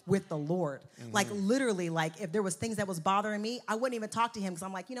relationship with the Lord. Mm-hmm. Like literally, like if there was things that was bothering me, I wouldn't even talk to him, because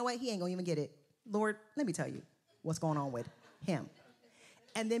I'm like, you know what? He ain't gonna even get it. Lord, let me tell you what's going on with him.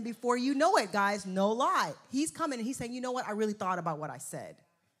 And then before you know it, guys, no lie, he's coming and he's saying, you know what? I really thought about what I said.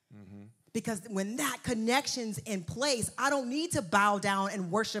 Mm-hmm. Because when that connection's in place, I don't need to bow down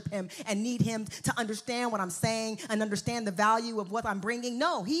and worship him and need him to understand what I'm saying and understand the value of what I'm bringing.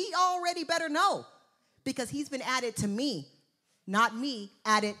 No, he already better know, because he's been added to me, not me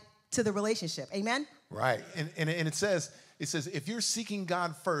added to the relationship. Amen? Right. And it says, if you're seeking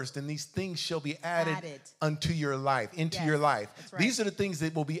God first, then these things shall be added unto your life, into your life. That's right. These are the things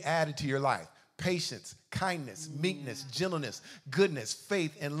that will be added to your life. Patience, kindness, meekness, gentleness, goodness,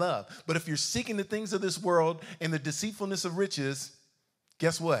 faith, and love. But if you're seeking the things of this world and the deceitfulness of riches,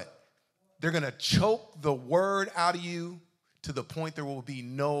 guess what? They're going to choke the word out of you to the point there will be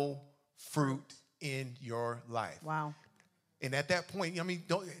no fruit in your life. Wow. And at that point, I mean,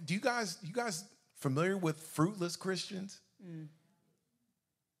 do you guys familiar with fruitless Christians?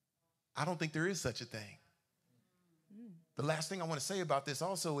 I don't think there is such a thing. The last thing I want to say about this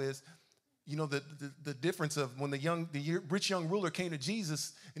also is, you know, the difference of when the rich young ruler came to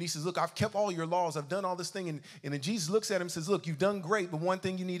Jesus and he says, look, I've kept all your laws. I've done all this thing. And then Jesus looks at him and says, look, you've done great, but one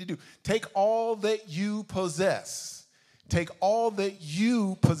thing you need to do, take all that you possess. Take all that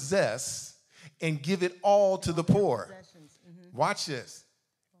you possess and give it all to the poor. Mm-hmm. Watch this.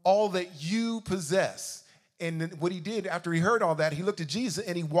 All that you possess. And then what he did after he heard all that, he looked at Jesus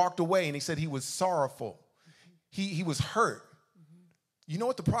and he walked away, and he said he was sorrowful. He was hurt. You know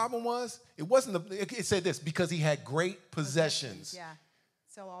what the problem was? It wasn't it said this, because he had great possessions. Yeah.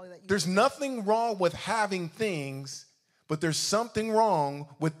 So all that there's nothing wrong with having things, but there's something wrong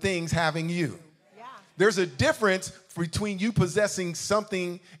with things having you. Yeah. There's a difference between you possessing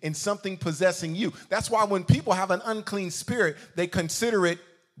something and something possessing you. That's why when people have an unclean spirit, they consider it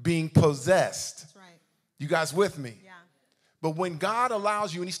being possessed. That's right. You guys with me? Yeah. But when God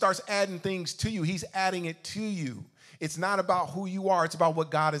allows you and he starts adding things to you, he's adding it to you. It's not about who you are. It's about what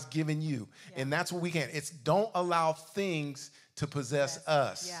God has given you. Yeah. And that's what we can. It's don't allow things to possess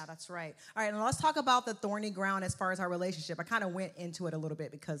us. Yeah, that's right. All right, and let's talk about the thorny ground as far as our relationship. I kind of went into it a little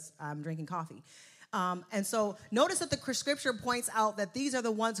bit because I'm drinking coffee. And so notice that the scripture points out that these are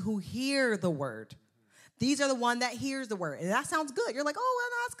the ones who hear the word. These are the one that hears the word. And that sounds good. You're like, oh,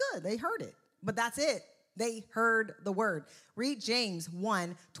 well, that's good. They heard it. But that's it. They heard the word. Read James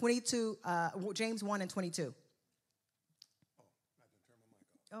 1, 22, James 1 and 22.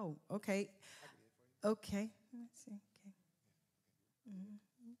 Oh, okay. Okay. Let's see. Okay.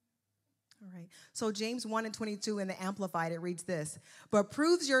 All right. So James 1:22 in the Amplified, it reads this: but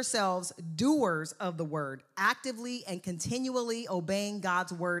proves yourselves doers of the word, actively and continually obeying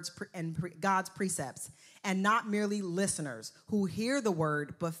God's words and God's precepts, and not merely listeners who hear the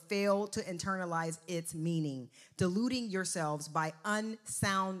word but fail to internalize its meaning, deluding yourselves by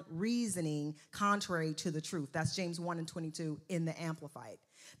unsound reasoning contrary to the truth. That's James 1:22 in the Amplified.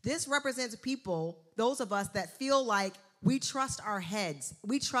 This represents people, those of us that feel like we trust our heads,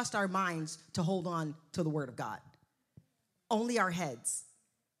 we trust our minds to hold on to the word of God. Only our heads,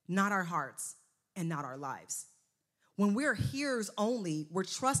 not our hearts, and not our lives. When we're hearers only, we're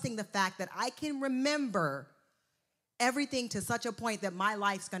trusting the fact that I can remember everything to such a point that my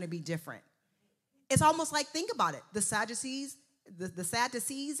life's going to be different. It's almost like, think about it, the Sadducees, the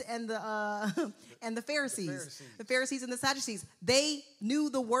Sadducees and the Pharisees. The Pharisees and the Sadducees, they knew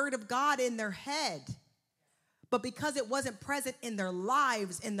the word of God in their head. But because it wasn't present in their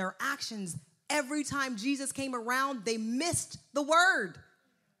lives, in their actions, every time Jesus came around, they missed the word.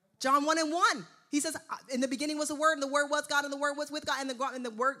 John 1:1, he says, in the beginning was the word, and the word was God, and the word was with God, and the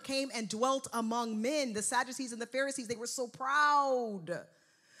word came and dwelt among men. The Sadducees and the Pharisees, they were so proud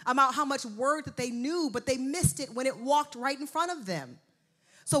about how much word that they knew, but they missed it when it walked right in front of them.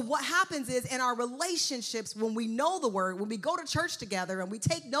 So what happens is in our relationships, when we know the word, when we go to church together and we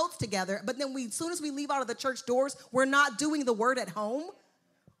take notes together, but then as soon as we leave out of the church doors, we're not doing the word at home.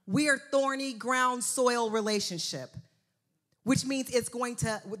 We are thorny ground soil relationship, which means it's going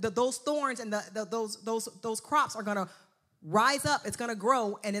to, those thorns and those crops are going to rise up. It's going to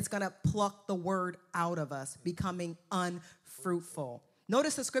grow, and it's going to pluck the word out of us, becoming unfruitful.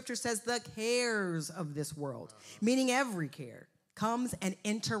 Notice the scripture says the cares of this world, meaning every care, comes and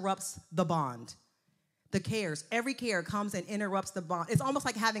interrupts the bond. The cares, every care comes and interrupts the bond. It's almost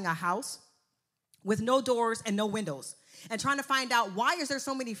like having a house with no doors and no windows and trying to find out, why is there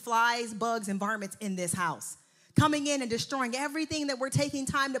so many flies, bugs, and varmints in this house? Coming in and destroying everything that we're taking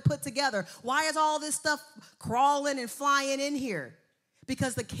time to put together. Why is all this stuff crawling and flying in here?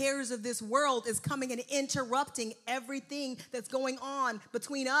 Because the cares of this world is coming and interrupting everything that's going on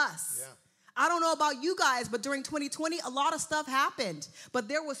between us. Yeah. I don't know about you guys, but during 2020, a lot of stuff happened. But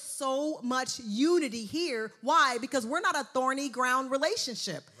there was so much unity here. Why? Because we're not a thorny ground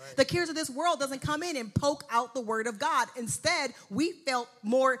relationship. Right. The cares of this world doesn't come in and poke out the word of God. Instead, we felt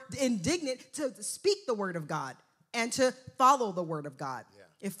more indignant to speak the word of God and to follow the word of God. Yeah.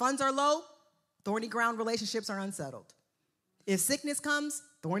 If funds are low, thorny ground relationships are unsettled. If sickness comes,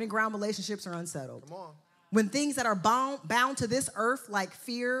 thorny ground relationships are unsettled. Come on. When things that are bound to this earth, like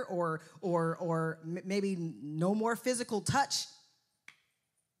fear or maybe no more physical touch,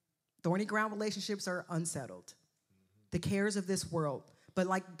 thorny ground relationships are unsettled. The cares of this world. But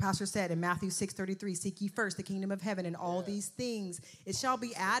like Pastor said in Matthew 6:33, seek ye first the kingdom of heaven, and all these things, it shall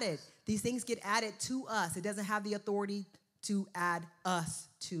be added. These things get added to us. It doesn't have the authority to add us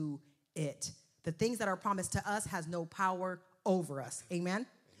to it. The things that are promised to us has no power over us. Amen?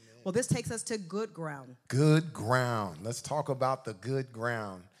 Well, this takes us to good ground. Good ground. Let's talk about the good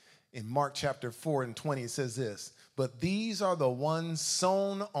ground. In Mark chapter 4:20, it says this: but these are the ones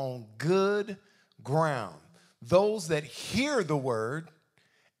sown on good ground, those that hear the word,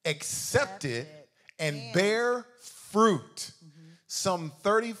 accept it, and bear fruit. Some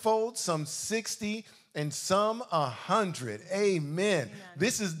 30-fold, some 60, and some 100. Amen.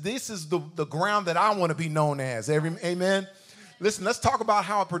 This is the ground that I want to be known as. Amen. Listen, let's talk about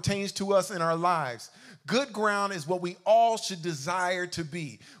how it pertains to us in our lives. Good ground is what we all should desire to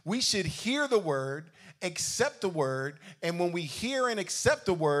be. We should hear the word, accept the word, and when we hear and accept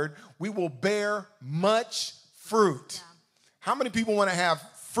the word, we will bear much fruit. Yeah. How many people want to have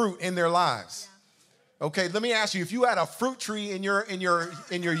fruit in their lives? Yeah. Okay, let me ask you, if you had a fruit tree in your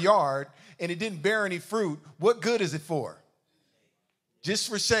yard and it didn't bear any fruit, what good is it for? Just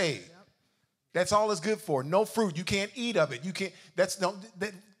for shade. That's all it's good for. No fruit. You can't eat of it. You can't.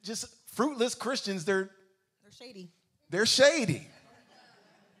 Just fruitless Christians. They're shady. They're shady.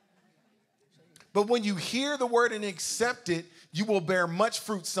 But when you hear the word and accept it, you will bear much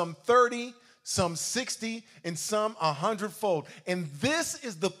fruit. Some 30, some 60, and some 100-fold. And this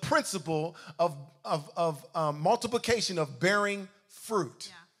is the principle of multiplication, of bearing fruit.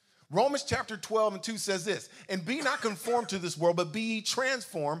 Yeah. Romans chapter 12:2 says this: and be not conformed to this world, but be ye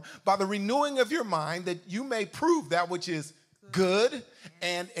transformed by the renewing of your mind, that you may prove that which is good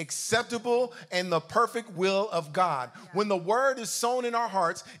and acceptable and the perfect will of God. Yeah. When the word is sown in our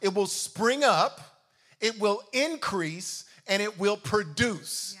hearts, it will spring up, it will increase, and it will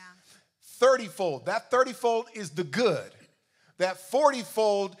produce 30-fold. That 30-fold is the good. that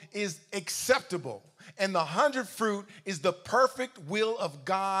 40-fold is acceptable. And the 100 fruit is the perfect will of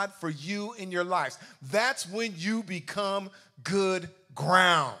God for you in your lives. That's when you become good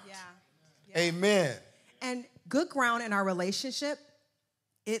ground. Yeah. Amen. And good ground in our relationship,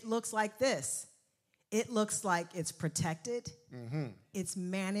 it looks like this. It looks like it's protected, it's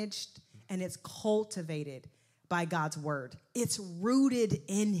managed, and it's cultivated by God's word. It's rooted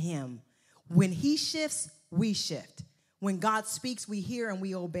in him. When he shifts, we shift. When God speaks, we hear and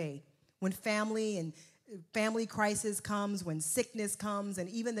we obey. When family crisis comes, when sickness comes, and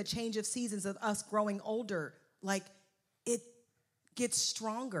even the change of seasons of us growing older, like it gets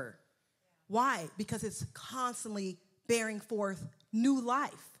stronger. Why? Because it's constantly bearing forth new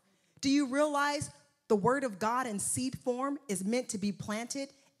life. Do you realize the word of God in seed form is meant to be planted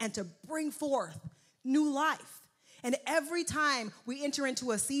and to bring forth new life? And every time we enter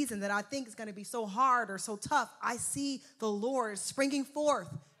into a season that I think is going to be so hard or so tough, I see the Lord springing forth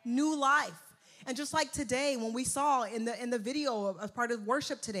new life. And just like today, when we saw in the video as part of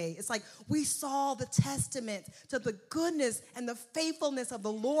worship today, it's like we saw the testament to the goodness and the faithfulness of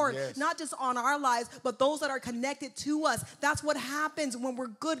the Lord, not just on our lives, but those that are connected to us. That's what happens when we're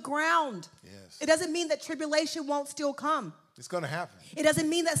good ground. Yes. It doesn't mean that tribulation won't still come. It's going to happen. It doesn't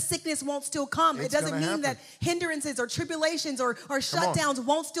mean that sickness won't still come. It's it doesn't mean happen. that hindrances or tribulations or shutdowns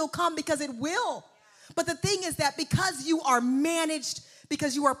won't still come, because it will. But the thing is that because you are managed,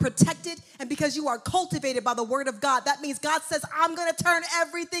 because you are protected, and because you are cultivated by the word of God, that means God says, I'm going to turn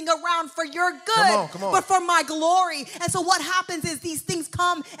everything around for your good, come on. but for my glory. And so what happens is these things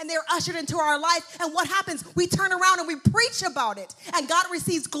come and they're ushered into our life. And what happens? We turn around and we preach about it. And God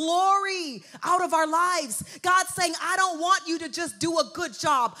receives glory out of our lives. God's saying, I don't want you to just do a good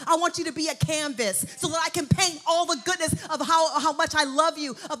job. I want you to be a canvas so that I can paint all the goodness of how much I love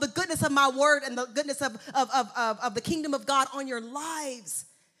you, of the goodness of my word and the goodness of the kingdom of God on your lives.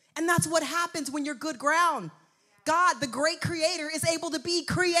 And that's what happens when you're good ground. God, the great creator, is able to be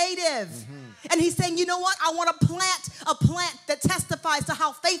creative. And he's saying, you know what? I want to plant a plant that testifies to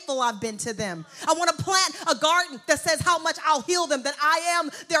how faithful I've been to them. I want to plant a garden that says how much I'll heal them, that I am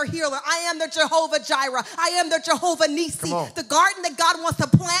their healer. I am their Jehovah Jireh. I am their Jehovah Nisi. The garden that God wants to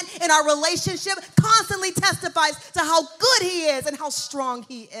plant in our relationship constantly testifies to how good he is and how strong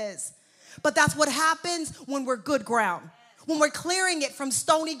he is. But that's what happens when we're good ground. When we're clearing it from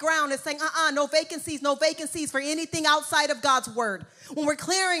stony ground and saying, no vacancies for anything outside of God's word. When we're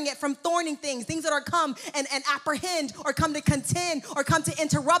clearing it from thorny things that are come and apprehend or come to contend or come to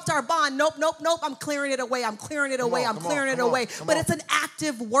interrupt our bond. Nope, I'm clearing it away. I'm clearing it away. But it's an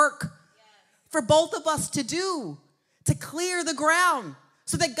active work for both of us to do, to clear the ground,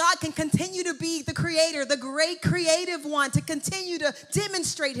 so that God can continue to be the creator, the great creative one, to continue to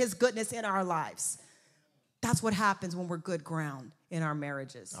demonstrate his goodness in our lives. That's what happens when we're good ground in our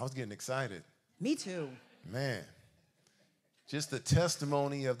marriages. I was getting excited. Me too. Man, just the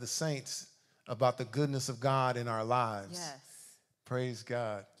testimony of the saints about the goodness of God in our lives. Yes. Praise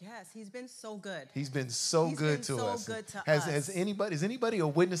God. Yes, he's been so good. He's been so good to us. Good to us. Is anybody a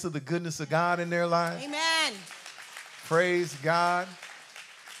witness of the goodness of God in their lives? Amen. Praise God.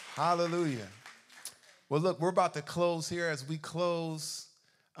 Hallelujah. Well, look, we're about to close here. As we close,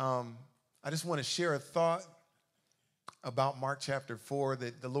 I just want to share a thought about Mark chapter 4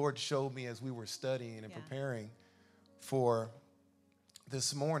 that the Lord showed me as we were studying and preparing for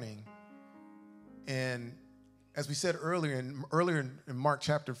this morning. And as we said earlier in Mark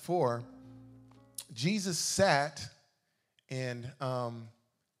chapter 4, Jesus sat and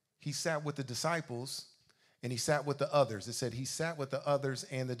he sat with the disciples and he sat with the others. It said he sat with the others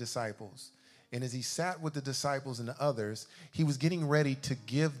and the disciples. And as he sat with the disciples and the others, he was getting ready to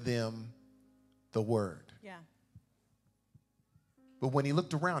give them the word. Yeah. But when he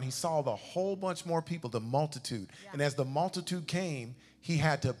looked around, he saw the whole bunch more people, the multitude. Yeah. And as the multitude came, he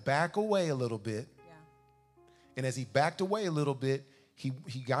had to back away a little bit. Yeah. And as he backed away a little bit, he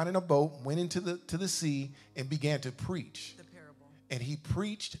got in a boat, went into the sea, and began to preach. The parable. And he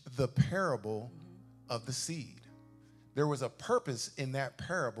preached the parable of the seed. There was a purpose in that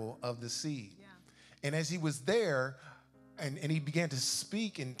parable of the seed. Yeah. And as he was there, and he began to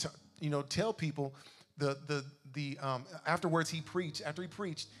speak and tell people, afterwards after he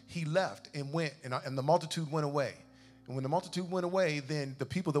preached, he left and went, and the multitude went away. And when the multitude went away, then the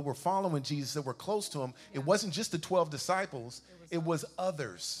people that were following Jesus, that were close to him, it wasn't just the 12 disciples, it was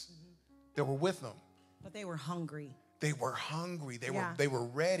others that were with them. But they were hungry. They were hungry. They were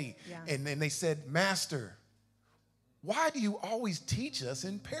ready. Yeah. And then they said, Master, why do you always teach us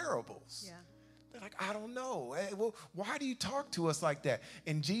in parables? Yeah. They're like, I don't know. Well, why do you talk to us like that?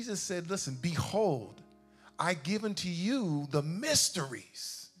 And Jesus said, listen, behold, I give unto you the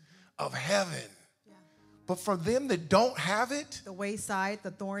mysteries of heaven. Yeah. But for them that don't have it, The wayside,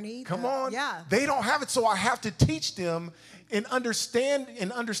 the thorny. come on, Yeah. they don't have it. So I have to teach them and understand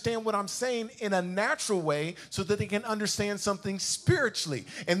what I'm saying in a natural way so that they can understand something spiritually.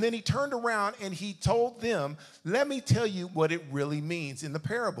 And then he turned around and he told them, let me tell you what it really means in the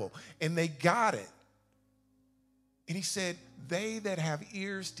parable. And they got it. And he said, they that have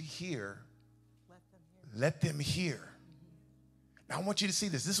ears to hear, let them hear. Now I want you to see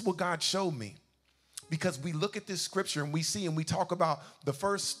this. This is what God showed me. Because we look at this scripture and we see and we talk about the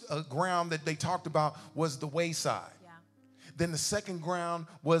first ground that they talked about was the wayside. Yeah. Then the second ground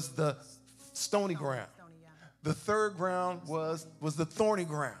was the stony ground. The third ground was the thorny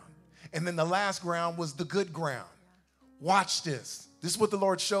ground. And then the last ground was the good ground. Watch this. This is what the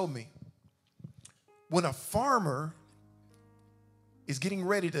Lord showed me. When a farmer is getting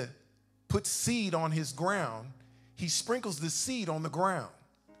ready to put seed on his ground, he sprinkles the seed on the ground.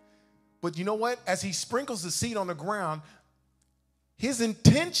 But you know what? As he sprinkles the seed on the ground, his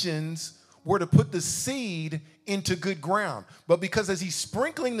intentions were to put the seed into good ground. But because as he's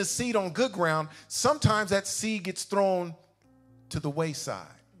sprinkling the seed on good ground, sometimes that seed gets thrown to the wayside.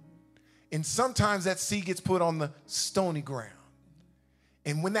 And sometimes that seed gets put on the stony ground.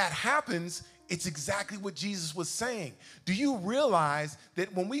 And when that happens, it's exactly what Jesus was saying. Do you realize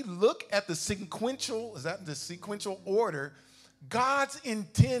that when we look at the sequential order, God's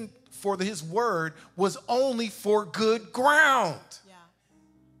intent for his word was only for good ground. Yeah.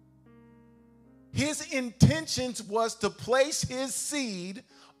 His intentions was to place his seed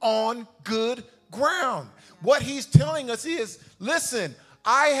on good ground. Yeah. What he's telling us is, listen,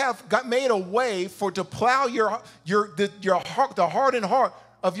 I have made a way to plow the hardened heart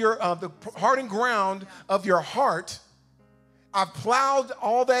of the hardened ground of your heart. I've plowed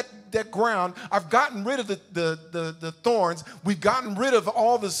all that ground. I've gotten rid of the thorns. We've gotten rid of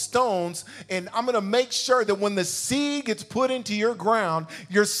all the stones. And I'm going to make sure that when the seed gets put into your ground,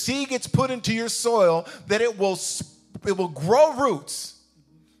 your seed gets put into your soil, that it will grow roots,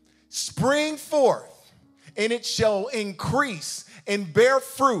 spring forth, and it shall increase and bear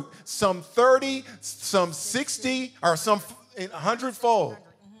fruit, some 30, some 60, or some 100-fold.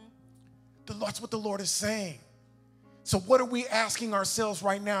 That's what the Lord is saying. So what are we asking ourselves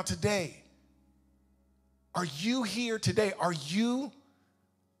right now today? Are you here today? Are you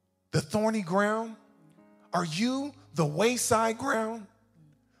the thorny ground? Are you the wayside ground?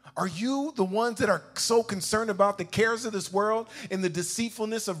 Are you the ones that are so concerned about the cares of this world and the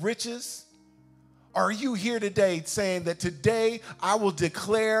deceitfulness of riches? Are you here today saying that today I will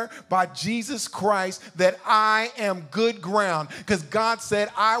declare by Jesus Christ that I am good ground? Because God said,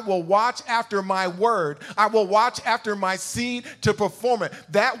 I will watch after my word. I will watch after my seed to perform it.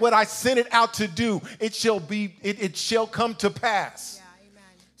 That what I sent it out to do, it shall come to pass. Yeah, amen.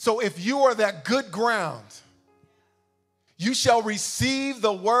 So if you are that good ground, you shall receive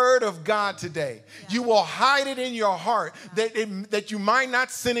the word of God today. Yeah. You will hide it in your heart, that you might not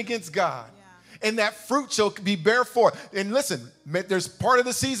sin against God. Yeah. And that fruit shall be bear forth. And listen, there's part of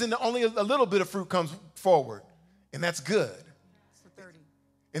the season that only a little bit of fruit comes forward. And that's good.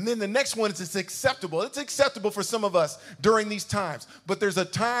 And then the next one is it's acceptable. It's acceptable for some of us during these times. But there's a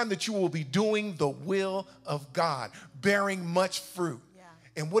time that you will be doing the will of God, bearing much fruit. Yeah.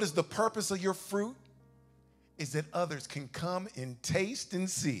 And what is the purpose of your fruit? Is that others can come and taste and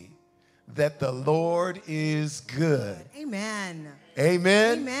see that the Lord is good. Amen.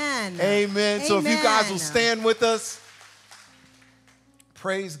 Amen. Amen. Amen. So if you guys will stand with us,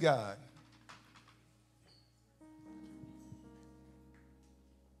 praise God.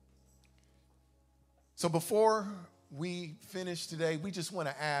 So before we finish today, we just want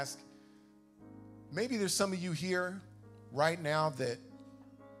to ask, maybe there's some of you here right now that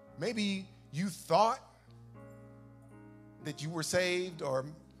maybe you thought that you were saved, or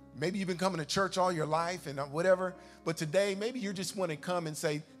maybe you've been coming to church all your life and whatever, but today maybe you just want to come and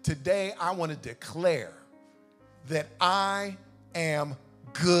say, today I want to declare that I am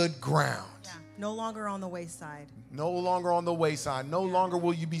good ground. Yeah. No longer on the wayside. No longer on the wayside. No longer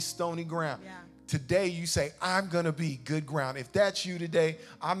will you be stony ground. Yeah. Today you say, I'm going to be good ground. If that's you today,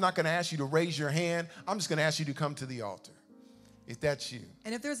 I'm not going to ask you to raise your hand. I'm just going to ask you to come to the altar. If that's you.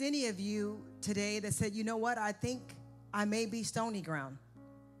 And if there's any of you today that said, you know what, I think I may be stony ground.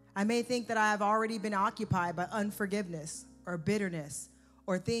 I may think that I have already been occupied by unforgiveness or bitterness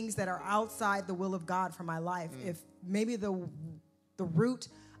or things that are outside the will of God for my life. If maybe the root,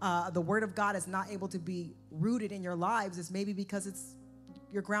 the word of God is not able to be rooted in your lives, it's maybe because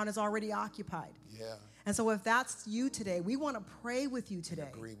your ground is already occupied. Yeah. And so if that's you today, we want to pray with you today.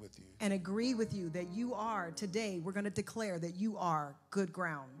 Agree with you. And agree with you that you are, today, we're going to declare that you are good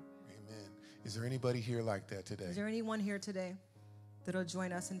ground. Amen. Is there anybody here like that today? Is there anyone here today that'll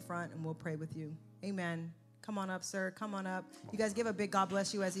join us in front and we'll pray with you? Amen. Come on up, sir. Come on up. You guys give a big God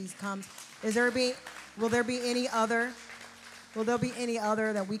bless you as he comes. Will there be any other? Will there be any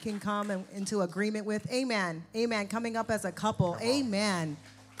other that we can come into agreement with? Amen. Amen. Coming up as a couple. Amen.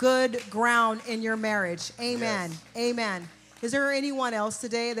 Good ground in your marriage. Amen. Yes. Amen. Is there anyone else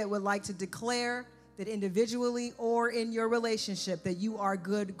today that would like to declare that individually or in your relationship that you are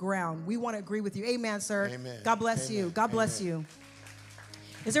good ground? We want to agree with you. Amen, sir. Amen. God bless Amen. you. God bless Amen. you.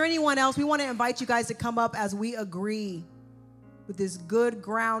 Is there anyone else? We want to invite you guys to come up as we agree with this good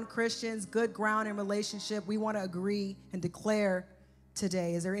ground, Christians, good ground in relationship. We want to agree and declare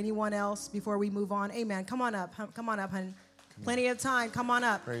today. Is there anyone else before we move on? Amen. Come on up. Come on up, honey. Plenty of time. Come on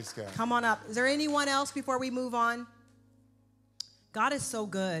up. Praise God. Come on up. Is there anyone else before we move on? God is so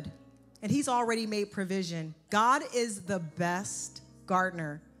good, and he's already made provision. God is the best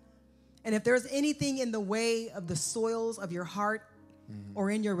gardener. And if there's anything in the way of the soils of your heart or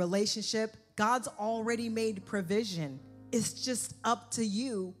in your relationship, God's already made provision. It's just up to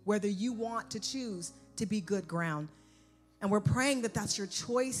you whether you want to choose to be good ground. And we're praying that that's your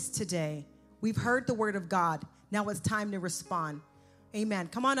choice today. We've heard the word of God. Now it's time to respond. Amen.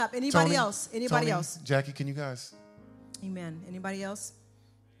 Come on up. Anybody Tony, else? Anybody Tony, else? Jackie, can you guys? Amen. Anybody else?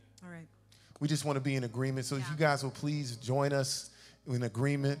 All right. We just want to be in agreement. So if you guys will please join us in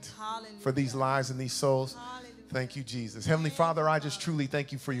agreement Hallelujah. for these lives and these souls. Hallelujah. Thank you, Jesus. Heavenly Father, I just truly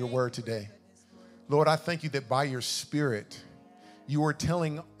thank you for your word today. Lord, I thank you that by your Spirit, you are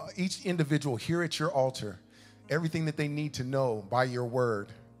telling each individual here at your altar everything that they need to know by your word.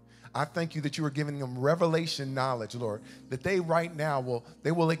 I thank you that you are giving them revelation knowledge, Lord, that they right now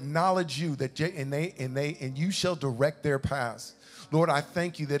will acknowledge you, and you shall direct their paths. Lord, I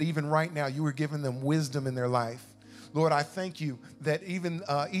thank you that even right now you are giving them wisdom in their life. Lord, I thank you that even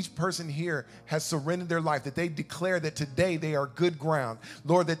each person here has surrendered their life, that they declare that today they are good ground.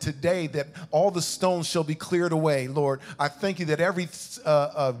 Lord, that today that all the stones shall be cleared away. Lord, I thank you that every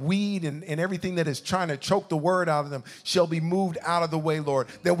weed and everything that is trying to choke the word out of them shall be moved out of the way, Lord.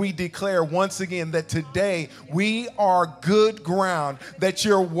 That we declare once again that today we are good ground, that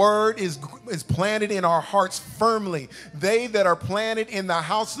your word is planted in our hearts firmly. They that are planted in the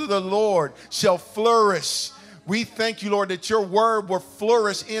house of the Lord shall flourish. We thank you, Lord, that your word will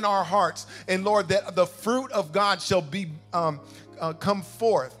flourish in our hearts. And, Lord, that the fruit of God shall be come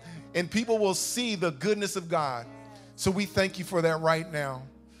forth. And people will see the goodness of God. So we thank you for that right now.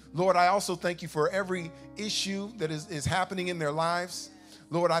 Lord, I also thank you for every issue that is happening in their lives.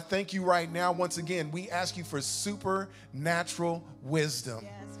 Lord, I thank you right now. Once again, we ask you for supernatural wisdom.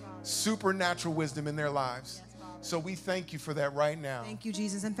 Yes, Father. Supernatural wisdom in their lives. Yes, Father. So we thank you for that right now. Thank you,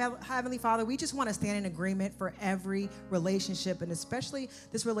 Jesus. And Heavenly Father, we just want to stand in agreement for every relationship, and especially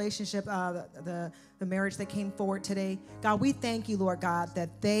this relationship, the marriage that came forward today. God, we thank you, Lord God,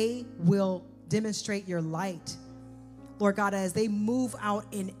 that they will demonstrate your light. Lord God, as they move out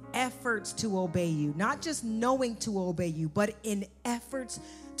in efforts to obey you, not just knowing to obey you, but in efforts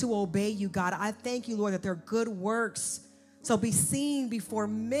to obey you, God. I thank you, Lord, that their good works shall be seen before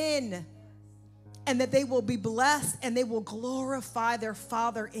men, and that they will be blessed and they will glorify their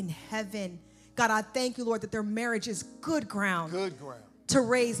Father in heaven. God, I thank you, Lord, that their marriage is good ground. Good ground. To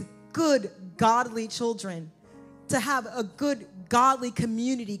raise good, godly children, to have a good, godly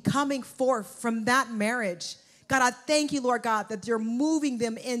community coming forth from that marriage. God, I thank you, Lord God, that you're moving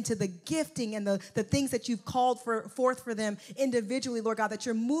them into the gifting and the things that you've called forth for them individually, Lord God, that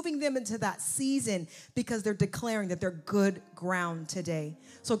you're moving them into that season because they're declaring that they're good ground today.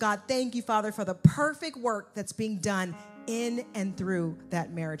 So, God, thank you, Father, for the perfect work that's being done in and through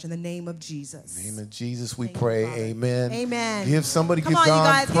that marriage. In the name of Jesus. In the name of Jesus, we Thank pray. you, Father. Amen. Amen. Give somebody, Come give on,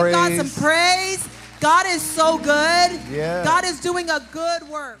 God you guys. praise. Give God some praise. God is so good. Yeah. God is doing a good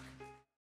work.